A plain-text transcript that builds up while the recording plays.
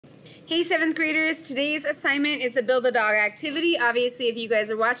Hey 7th graders, today's assignment is the Build a Dog activity. Obviously, if you guys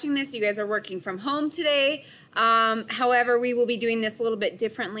are watching this, you guys are working from home today. However, we will be doing this a little bit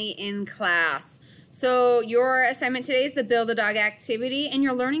differently in class. So your assignment today is the Build a Dog activity, and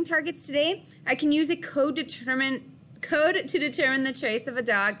your learning targets today, I can use a code to determine the traits of a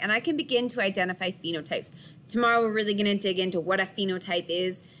dog, and I can begin to identify phenotypes. Tomorrow we're really going to dig into what a phenotype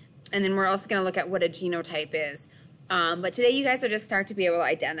is, and then we're also going to look at what a genotype is. But today you guys will just start to be able to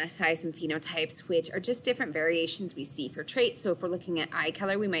identify some phenotypes, which are just different variations we see for traits. So if we're looking at eye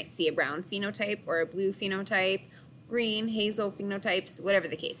color, we might see a brown phenotype or a blue phenotype, green, hazel phenotypes, whatever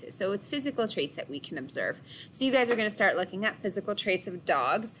the case is. So it's physical traits that we can observe. So you guys are going to start looking at physical traits of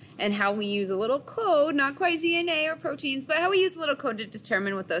dogs and how we use a little code, not quite DNA or proteins, but how we use a little code to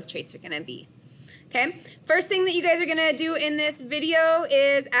determine what those traits are going to be. Okay, first thing that you guys are going to do in this video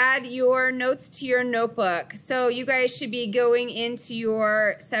is add your notes to your notebook. So you guys should be going into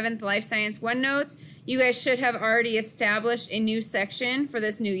your 7th Life Science 1 notes. You guys should have already established a new section for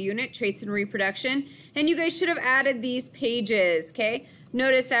this new unit, Traits and Reproduction, and you guys should have added these pages, okay?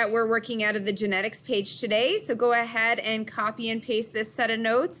 Notice that we're working out of the genetics page today, so go ahead and copy and paste this set of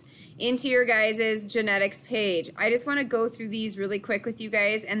notes into your guys' genetics page. I just want to go through these really quick with you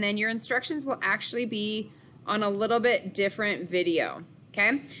guys, and then your instructions will actually be on a little bit different video,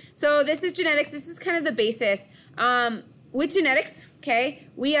 okay? So this is genetics. This is kind of the basis. With genetics, okay,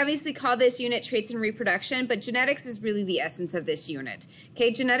 we obviously call this unit Traits and Reproduction, but genetics is really the essence of this unit.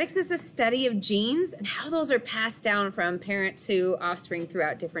 Okay, genetics is the study of genes and how those are passed down from parent to offspring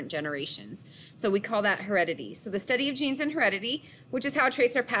throughout different generations. So we call that heredity. So the study of genes and heredity, which is how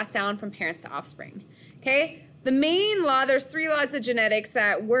traits are passed down from parents to offspring. Okay, the main law, there's 3 laws of genetics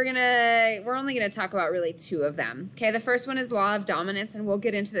that we're only gonna talk about really 2 of them. Okay, the first one is law of dominance, and we'll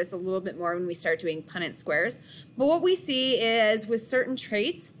get into this a little bit more when we start doing Punnett squares. But what we see is with certain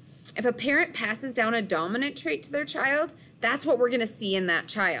traits, if a parent passes down a dominant trait to their child, that's what we're gonna see in that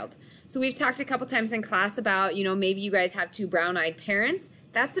child. So we've talked a couple times in class about, you know, maybe you guys have 2 brown-eyed parents.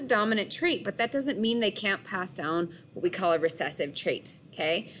 That's a dominant trait, but that doesn't mean they can't pass down what we call a recessive trait.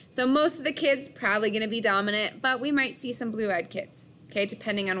 Okay, so most of the kids probably going to be dominant, but we might see some blue-eyed kids, okay,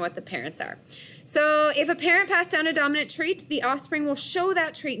 depending on what the parents are. So if a parent passed down a dominant trait, the offspring will show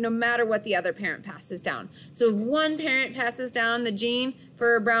that trait no matter what the other parent passes down. So if one parent passes down the gene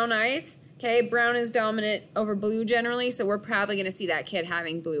for brown eyes, okay, brown is dominant over blue generally, so we're probably going to see that kid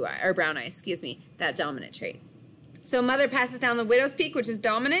having blue eye or brown eyes, excuse me, that dominant trait. So mother passes down the widow's peak, which is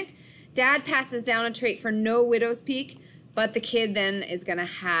dominant. Dad passes down a trait for no widow's peak, but the kid then is going to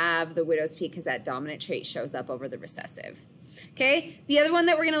have the widow's peak because that dominant trait shows up over the recessive. Okay, the other one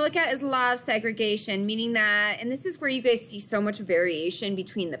that we're going to look at is law of segregation, meaning that, and this is where you guys see so much variation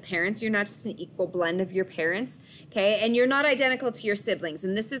between the parents. You're not just an equal blend of your parents, okay, and you're not identical to your siblings,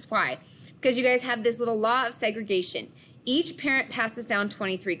 and this is why. Because you guys have this little law of segregation. Each parent passes down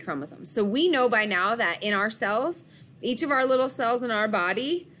 23 chromosomes. So we know by now that in our cells, each of our little cells in our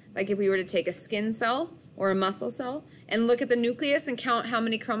body, like if we were to take a skin cell or a muscle cell and look at the nucleus and count how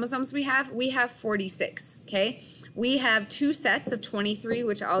many chromosomes we have 46, okay? We have 2 sets of 23,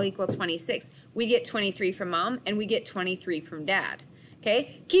 which all equal 26. We get 23 from mom, and we get 23 from dad,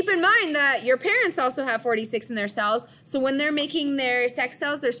 okay? Keep in mind that your parents also have 46 in their cells, so when they're making their sex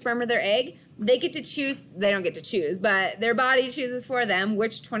cells, their sperm or their egg, they get to choose, they don't get to choose, but their body chooses for them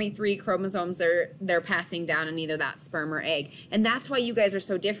which 23 chromosomes they're passing down in either that sperm or egg. And that's why you guys are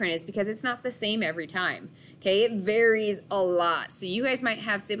so different, is because it's not the same every time. Okay, it varies a lot. So you guys might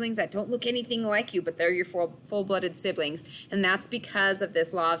have siblings that don't look anything like you, but they're your full-blooded siblings. And that's because of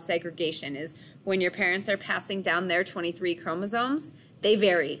this law of segregation, is when your parents are passing down their 23 chromosomes, they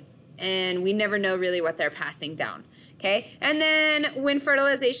vary. And we never know really what they're passing down. Okay, and then when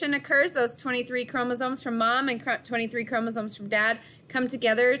fertilization occurs, those 23 chromosomes from mom and 23 chromosomes from dad come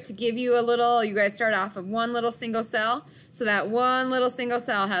together to give you a little, you guys start off of one little single cell, so that one little single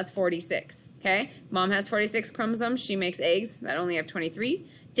cell has 46, okay? Mom has 46 chromosomes, she makes eggs that only have 23.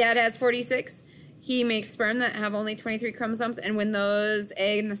 Dad has 46, he makes sperm that have only 23 chromosomes, and when those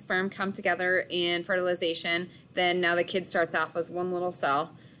egg and the sperm come together in fertilization, then now the kid starts off as one little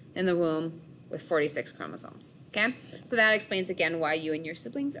cell in the womb with 46 chromosomes, okay? So that explains again why you and your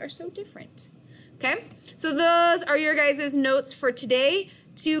siblings are so different, okay? So those are your guys' notes for today.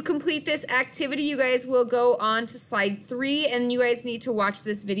 To complete this activity, you guys will go on to slide 3, and you guys need to watch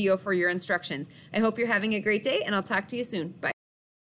this video for your instructions. I hope you're having a great day, and I'll talk to you soon. Bye.